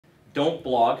don't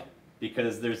blog,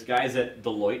 because there's guys at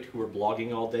Deloitte who are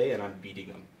blogging all day and I'm beating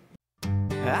them.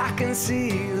 I can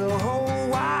see the whole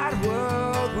wide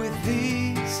world with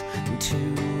these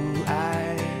two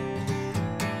eyes,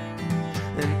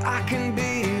 and I can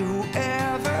be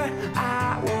whoever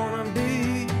I want to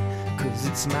be, 'cause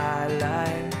it's my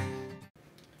life.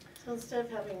 So instead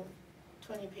of having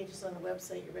 20 pages on the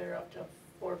website, you're better off to have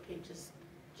 4 pages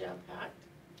jam-packed?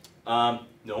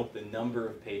 No, the number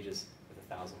of pages with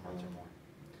 1,000 words or more.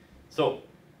 So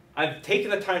I've taken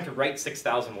the time to write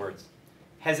 6,000 words.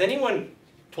 Has anyone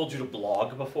told you to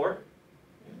blog before?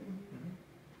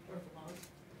 Or blog?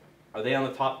 Are they on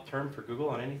the top term for Google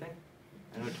on anything?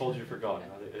 Anyone told you to blog?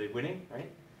 Are they winning, right?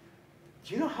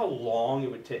 Do you know how long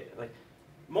it would take? Like,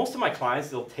 most of my clients,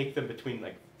 they'll take them between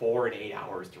like 4 and 8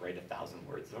 hours to write 1,000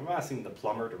 words. I'm asking the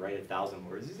plumber to write 1,000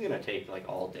 words. He's gonna take like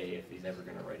all day if he's ever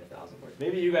gonna write 1,000 words.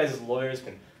 Maybe you guys as lawyers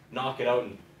can knock it out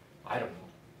in, I don't know.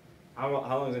 How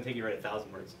long is it gonna take you to write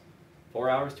 1,000 words? 4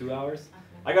 hours, 2 hours?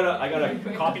 I got a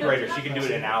copywriter. She can do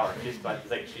it in an hour. She's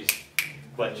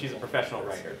a professional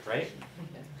writer, right?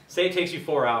 Say it takes you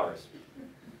 4 hours.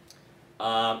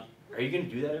 Are you gonna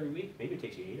do that every week? Maybe it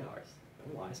takes you 8 hours. I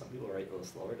don't know why. Some people write a little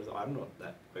slower. I'm not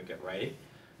that quick at writing.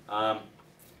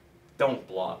 Don't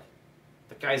blog.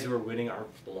 The guys who are winning are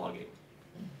blogging.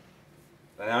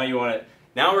 But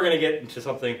now we're gonna get into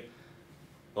something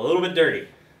a little bit dirty.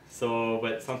 So,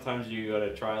 but sometimes you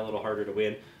gotta try a little harder to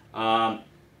win.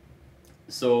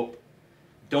 So,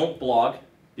 don't blog,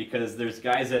 because there's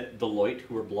guys at Deloitte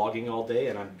who are blogging all day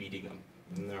and I'm beating them.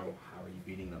 No, how are you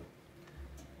beating them?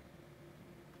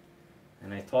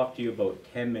 And I talked to you about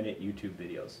 10-minute YouTube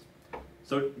videos.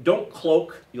 So don't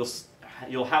cloak.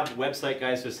 You'll have website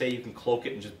guys who say you can cloak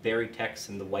it and just bury text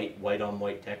in the white on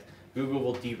white text. Google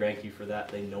will de-rank you for that.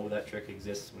 They know that trick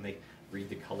exists. When they read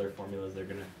the color formulas, they're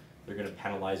gonna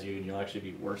penalize you, and you'll actually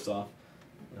be worse off.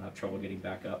 You'll have trouble getting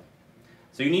back up.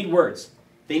 So you need words.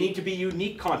 They need to be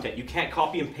unique content. You can't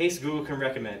copy and paste. Google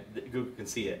can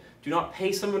see it. Do not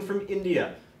pay someone from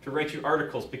India to write you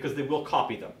articles, because they will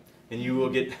copy them, and you will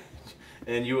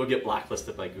get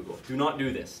blacklisted by Google. Do not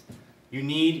do this. You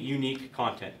need unique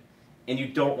content, and you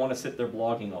don't want to sit there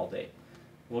blogging all day.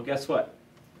 Well, guess what?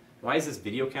 Why is this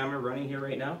video camera running here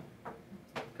right now?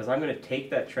 Because I'm going to take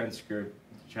that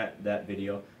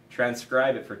video,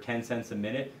 transcribe it for 10 cents a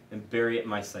minute, and bury it in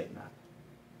my sitemap.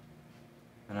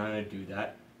 And I'm going to do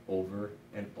that over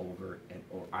and over and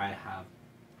over. I have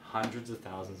hundreds of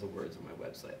thousands of words on my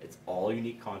website. It's all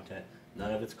unique content.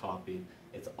 None of it's copied.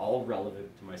 It's all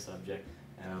relevant to my subject,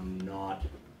 and I'm not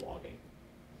blogging.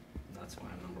 That's why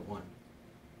I'm number 1.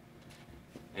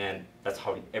 And that's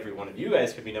how every one of you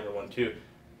guys could be number 1 too.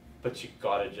 But you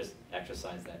gotta just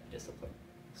exercise that discipline.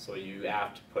 So you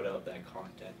have to put out that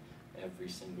content every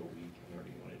single week in order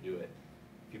you want to do it.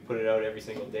 If you put it out every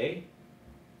single day,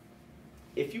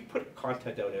 if you put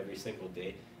content out every single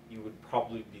day, you would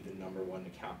probably be the number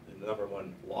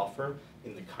 1 law firm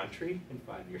in the country in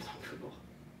 5 years on Google.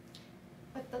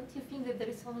 But don't you think that there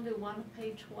is only one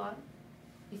page one?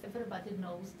 If everybody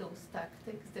knows those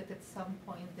tactics, that at some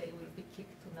point they will be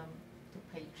kicked to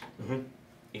page two. Mm-hmm.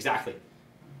 Exactly.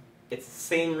 It's the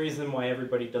same reason why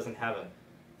everybody doesn't have a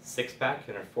 6-pack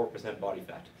and a 4% body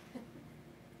fat.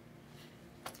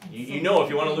 You know, if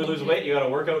you want to lose weight, you got to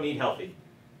work out and eat healthy.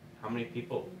 How many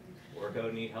people work out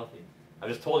and eat healthy? I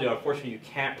just told you, unfortunately, you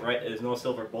can't write. There's no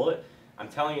silver bullet. I'm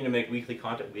telling you to make weekly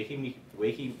content. Making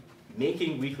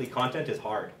weekly content is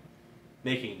hard.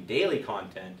 Making daily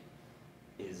content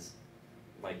is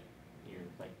like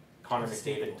Connor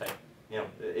McDavid type. You know,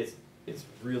 it's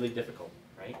really difficult,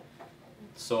 right?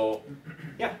 So,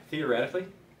 yeah, theoretically.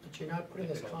 But you're not putting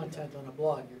this content on a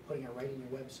blog. You're putting it right in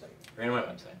your website. Right on my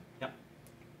website. Yeah.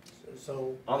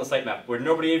 So on the sitemap, where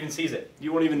nobody even sees it.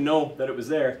 You won't even know that it was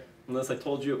there unless I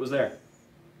told you it was there.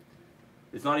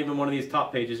 It's not even one of these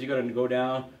top pages. You got to go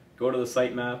down, go to the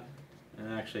sitemap,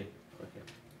 and actually click it.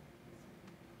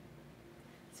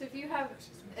 So if you have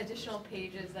additional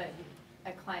pages that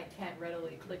a client can't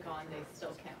readily click on, they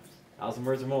still count? 1,000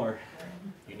 words or more.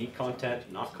 Unique content,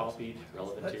 not copied,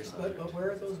 relevant to your subject. But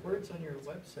where are those words on your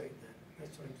website then?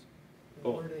 That's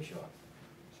what where do they show up?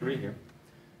 It's right here.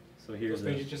 So here's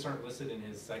those pages just aren't listed in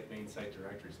his main site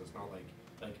directory, so it's not like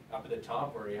up at the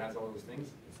top where he has all those things.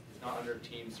 It's not under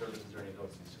team services or any of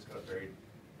those. It's just got it buried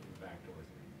in the back doors.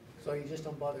 So you just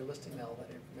don't bother listing all that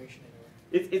information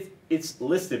anywhere. It's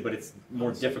listed, but it's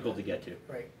more difficult to get to.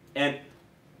 Right. And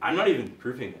I'm not even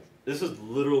proofing this. This is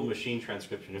literal machine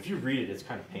transcription. If you read it, it's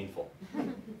kind of painful.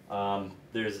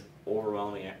 There's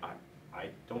overwhelming. I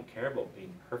don't care about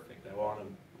being perfect. I want to.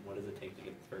 What does it take to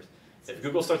get first? If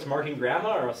Google starts marking grammar,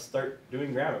 I'll start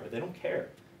doing grammar, but they don't care.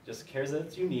 Just cares that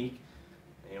it's unique.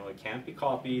 You know, it can't be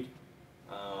copied.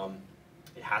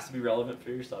 It has to be relevant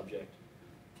for your subject.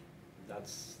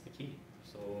 That's the key.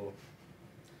 So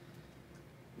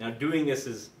now doing this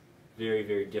is very,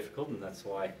 very difficult, and that's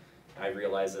why I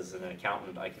realize as an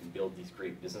accountant I can build these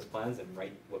great business plans and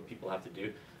write what people have to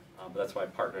do. But that's why I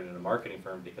partnered in a marketing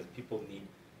firm, because people need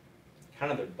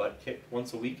kind of their butt kicked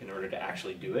once a week in order to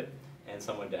actually do it, and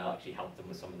someone to actually help them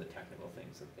with some of the technical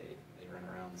things that they run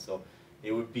around. So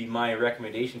it would be my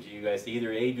recommendation to you guys to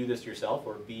either A, do this yourself,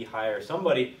 or B, hire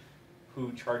somebody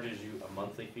who charges you a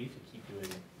monthly fee to keep doing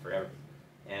it forever.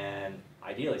 And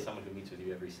ideally someone who meets with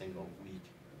you every single week,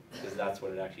 because that's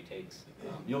what it actually takes.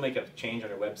 You'll make a change on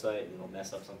your website and it'll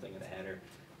mess up something in the header.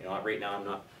 You know, right now I'm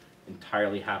not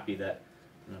entirely happy that,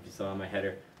 I don't know if you saw on my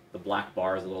header, the black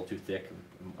bar is a little too thick.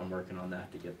 I'm working on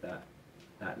that to get that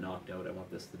knocked out. I want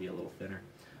this to be a little thinner.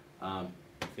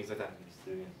 Things like that, I'm just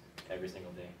doing it every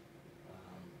single day,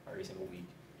 every single week.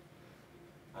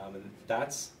 And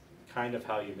that's kind of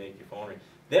how you make your phone ring.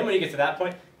 Then when you get to that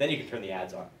point, then you can turn the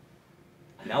ads on.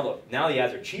 Now the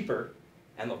ads are cheaper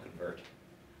and they'll convert.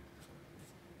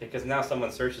 Because now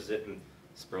someone searches it and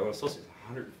Spurrell & Associates,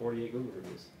 148 Google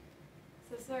reviews.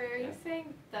 So sorry, are you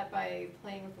saying that by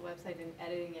playing with the website and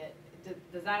editing it,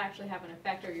 does that actually have an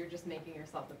effect, or you're just making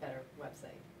yourself a better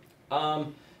website?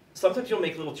 Sometimes you'll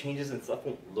make little changes and stuff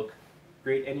won't look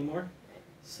great anymore.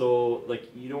 So like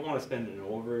you don't want to spend an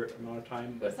over amount of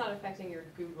time. But it's not affecting your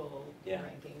Google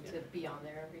ranking to be on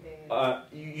there every day?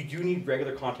 You do need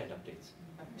regular content updates.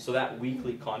 Okay. So that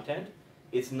weekly content,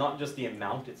 it's not just the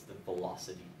amount, it's the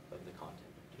velocity of the content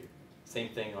too. Same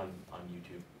thing on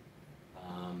YouTube.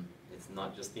 It's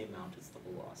not just the amount, it's the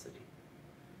velocity.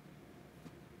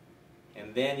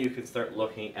 And then you can start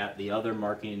looking at the other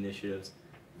marketing initiatives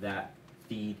that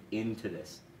feed into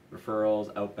this.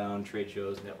 Referrals, outbound, trade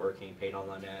shows, networking, paid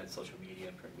online ads, social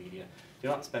media, print media. Do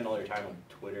not spend all your time on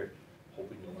Twitter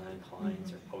hoping to land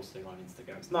clients or posting on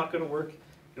Instagram. It's not going to work if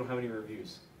you don't have any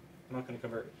reviews. You're not going to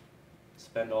convert.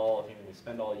 Spend all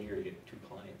year to get 2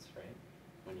 clients, right?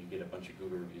 When you get a bunch of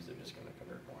Google reviews, they're just going to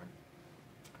convert more.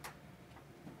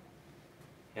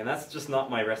 And that's just not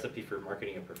my recipe for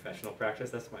marketing a professional practice.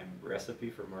 That's my recipe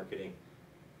for marketing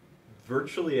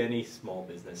virtually any small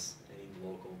business, any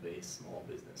local-based small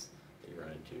business that you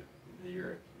run into.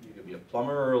 You could be a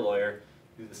plumber or a lawyer,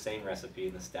 do the same recipe,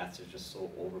 and the stats are just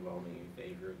so overwhelming in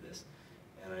favor of this.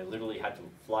 And I literally had to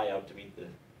fly out to meet the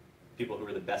people who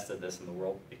were the best at this in the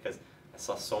world, because I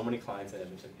saw so many clients in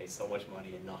Edmonton pay so much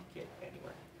money and not get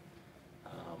anywhere.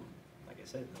 Like I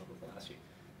said, last year,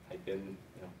 type in,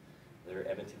 their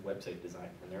Edmonton website design,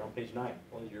 and they're on page 9.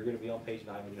 Well, you're going to be on page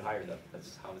 9 when you hire them.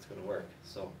 That's how it's going to work.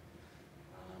 So,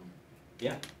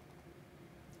 yeah,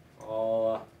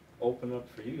 I'll open up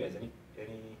for you guys.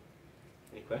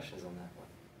 Any questions on that one?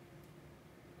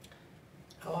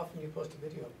 How often do you post a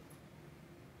video?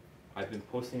 I've been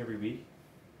posting every week.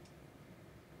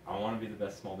 I want to be the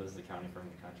best small business accounting firm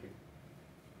in the country.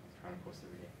 I'm trying to post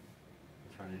every day.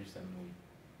 I'm trying to do 7 a week.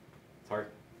 It's hard.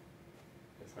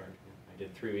 It's hard. I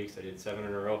did 3 weeks. I did 7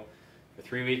 in a row for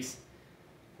 3 weeks,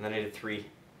 and then I did 3.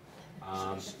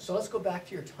 So let's go back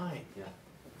to your time. Yeah.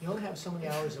 You only have so many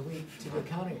hours a week to do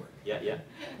accounting work. Yeah.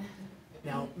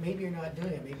 Now, maybe you're not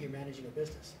doing it. Maybe you're managing a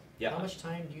business. Yeah. How much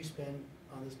time do you spend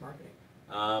on this marketing?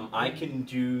 I can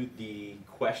do the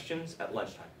questions at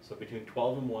lunchtime. So between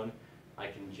 12 and 1, I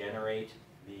can generate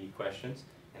the questions,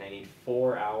 and I need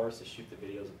 4 hours to shoot the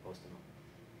videos and post them up.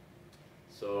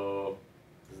 So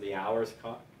the hours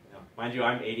caught. Mind you,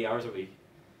 I'm 80 hours a week,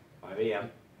 5 a.m.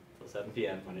 till 7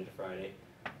 p.m. Monday to Friday.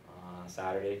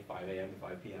 Saturday, 5 a.m. to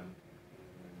 5 p.m.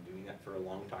 I'm doing that for a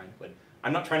long time, but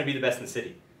I'm not trying to be the best in the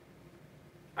city.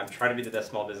 I'm trying to be the best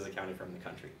small business accounting firm in the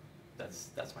country. That's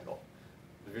my goal.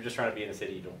 If you're just trying to be in the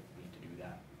city, you don't need to do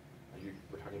that.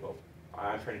 We're talking about,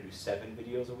 I'm trying to do 7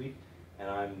 videos a week, and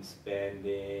I'm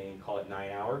spending, call it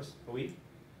 9 hours a week.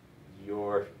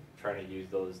 You're trying to use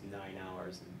those 9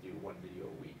 hours and do 1 video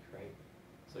a week, right?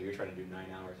 So you're trying to do 9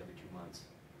 hours every 2 months,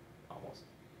 almost.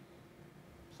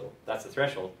 So that's the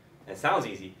threshold. And it sounds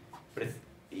easy, but it's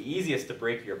the easiest to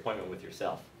break your appointment with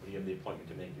yourself when you have the appointment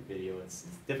to make your video. It's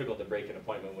difficult to break an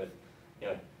appointment with, you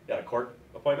got a court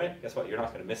appointment, guess what, you're not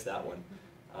going to miss that one.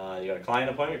 You got a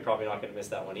client appointment, you're probably not going to miss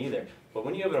that one either. But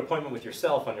when you have an appointment with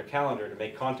yourself on your calendar to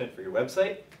make content for your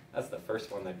website, that's the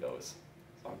first one that goes.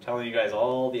 So I'm telling you guys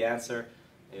all the answer.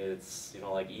 It's,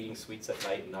 like eating sweets at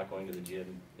night and not going to the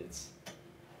gym. If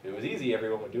it was easy,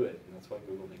 everyone would do it, and that's why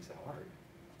Google makes it hard.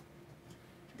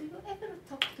 Do you ever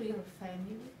talk to your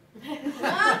family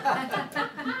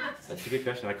That's a good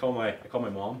question. I call my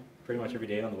mom pretty much every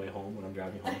day on the way home when I'm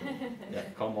driving home. Yeah,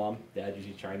 call mom. Dad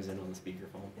usually chimes in on the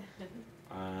speakerphone.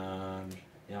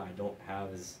 Yeah, I don't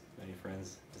have as many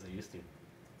friends as I used to.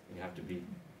 You have to be.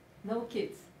 No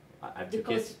kids. I have two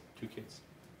Because- kids. 2 kids.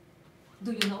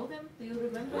 Do you know them? Do you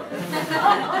remember?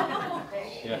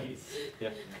 Yeah,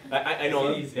 yeah. I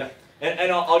know them. Yeah,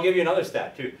 and I'll give you another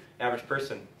stat too. Average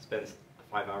person spends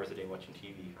 5 hours a day watching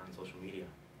TV or on social media.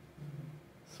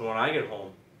 So when I get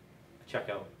home, I check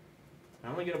out. I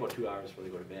only get about 2 hours before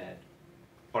they go to bed,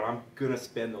 but I'm gonna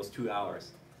spend those 2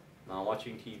 hours not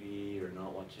watching TV or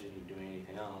not watching doing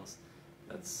anything else.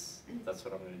 That's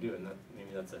what I'm gonna do, and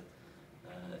maybe that's a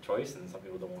choice, and some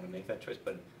people don't want to make that choice,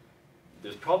 but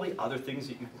there's probably other things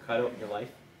that you can cut out in your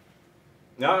life.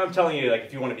 Now I'm telling you, like,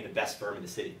 if you want to be the best firm in the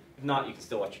city, if not, you can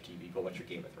still watch your TV, go watch your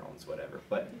Game of Thrones, whatever.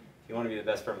 But if you want to be the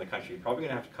best firm in the country, you're probably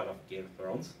gonna have to cut off Game of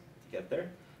Thrones to get there.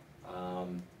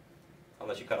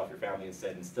 Unless you cut off your family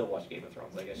instead and still watch Game of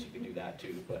Thrones, I guess you could do that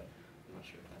too. But I'm not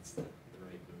sure if that's the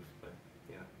right move. But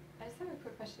yeah. I just have a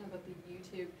quick question about the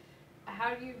YouTube.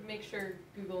 How do you make sure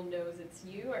Google knows it's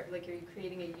you? Or like, are you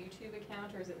creating a YouTube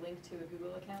account, or is it linked to a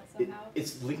Google account somehow?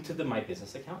 It's linked to the My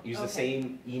Business account. Use the Okay.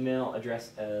 same email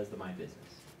address as the My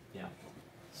Business. Yeah.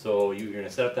 So you're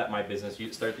gonna set up that My Business.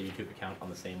 You start the YouTube account on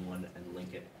the same one and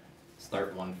link it.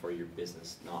 Start one for your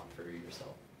business, not for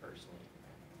yourself personally.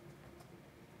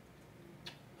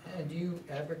 And do you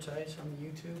advertise on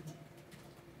YouTube?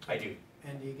 I do.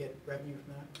 And do you get revenue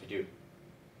from that? I do.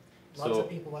 Lots So- of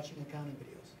people watching accounting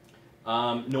videos.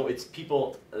 No, it's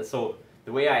people. So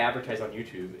the way I advertise on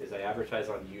YouTube is I advertise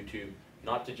on YouTube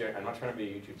not to. I'm not trying to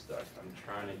be a YouTube star. I'm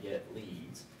trying to get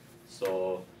leads.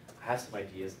 So I have some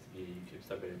ideas to be a YouTube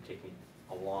star, but it would take me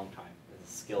a long time. It's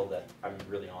a skill that I'm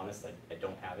really honest. I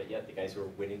don't have it yet. The guys who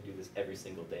are winning do this every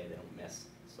single day. They don't miss.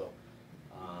 So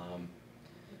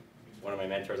one of my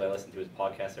mentors, I listen to his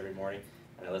podcast every morning,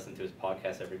 and I listen to his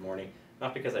podcast every morning.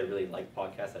 Not because I really like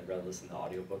podcasts, I'd rather listen to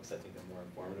audiobooks, I think they're more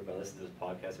informative, but I listen to his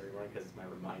podcast every morning because it's my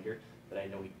reminder that I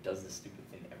know he does this stupid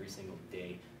thing every single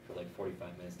day for like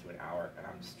 45 minutes to an hour, and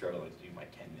I'm struggling to do my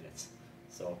 10 minutes.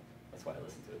 So that's why I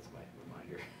listen to it, it's my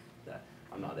reminder that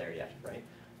I'm not there yet, right?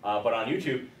 But on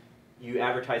YouTube, you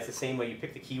advertise the same way, you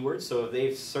pick the keywords, so if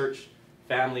they've searched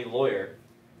family lawyer,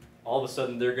 all of a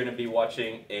sudden they're gonna be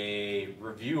watching a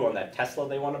review on that Tesla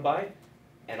they wanna buy,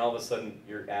 and all of a sudden,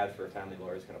 your ad for a family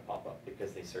lawyer is going to pop up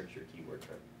because they search your keyword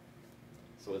term.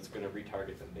 So it's going to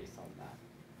retarget them based on that.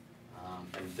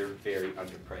 And they're very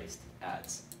underpriced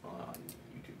ads on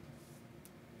YouTube.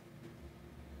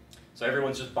 So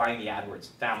everyone's just buying the AdWords,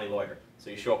 family lawyer.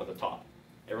 So you show up at the top.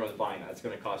 Everyone's buying that. It's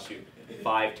going to cost you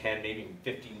 $5, $10, maybe even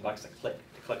 $15 to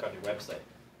click on your website,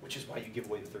 which is why you give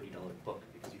away the $30 book,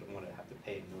 because you don't want to have to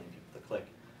pay a million people to click.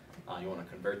 You want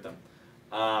to convert them.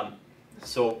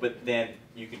 But then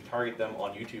you can target them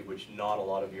on YouTube, which not a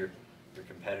lot of your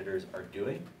competitors are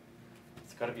doing.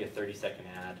 It's got to be a 30-second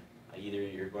ad. Either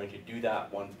you're going to do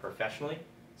that one professionally,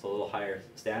 so a little higher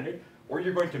standard, or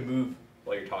you're going to move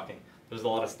while you're talking. There's a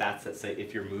lot of stats that say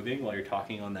if you're moving while you're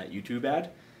talking on that YouTube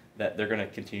ad, that they're going to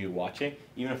continue watching.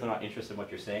 Even if they're not interested in what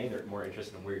you're saying, they're more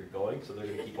interested in where you're going, so they're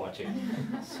going to keep watching.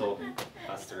 So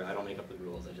that's I don't make up the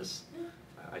rules. I just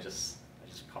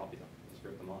copy them.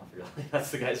 Rip them off, really.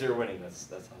 That's the guys who are winning. That's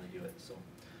how they do it. So,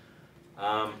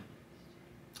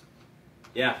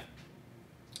 yeah.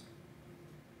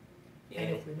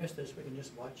 And if we miss this, we can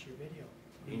just watch your video.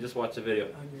 You can just watch the video.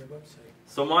 On your website.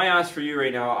 So my ask for you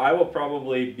right now, I will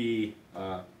probably be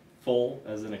full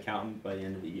as an accountant by the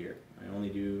end of the year. I only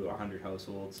do 100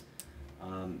 households.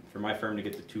 For my firm to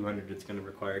get to 200, it's going to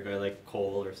require a guy like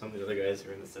Cole or some of the other guys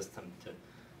who are in the system to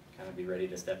kind of be ready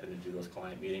to step in and do those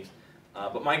client meetings.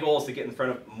 But my goal is to get in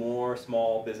front of more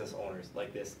small business owners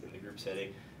like this in the group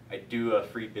setting. I do a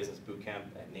free business boot camp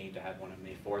at NAID. I had one on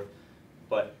May 4th.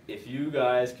 But if you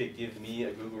guys could give me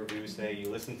a Google review, say you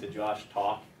listened to Josh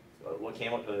talk, what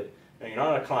came up with it, you're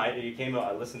not a client, you came out,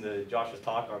 I listened to Josh's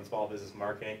talk on small business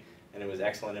marketing, and it was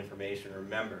excellent information.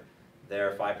 Remember,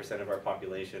 there are 5% of our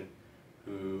population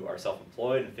who are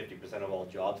self-employed, and 50% of all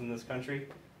jobs in this country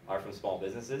are from small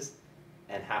businesses,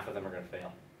 and half of them are going to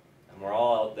fail. And we're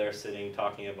all out there sitting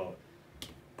talking about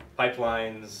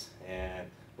pipelines and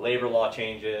labor law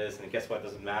changes, and guess what, it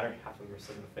doesn't matter. Half of them are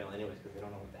still going to fail anyways because they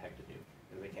don't know what the heck to do,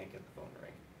 because they can't get the phone to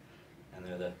ring. And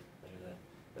they're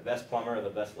the best plumber or the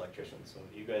best electrician. So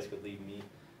if you guys could leave me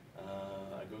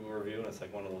a Google review, and it's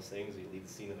like one of those things, you leave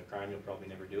the scene of the crime, you'll probably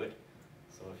never do it.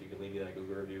 So if you could leave me that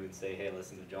Google review and say, hey,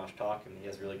 listen to Josh talk, and he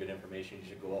has really good information, you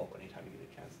should go out anytime you get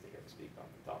a chance to hear him speak on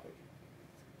the topic.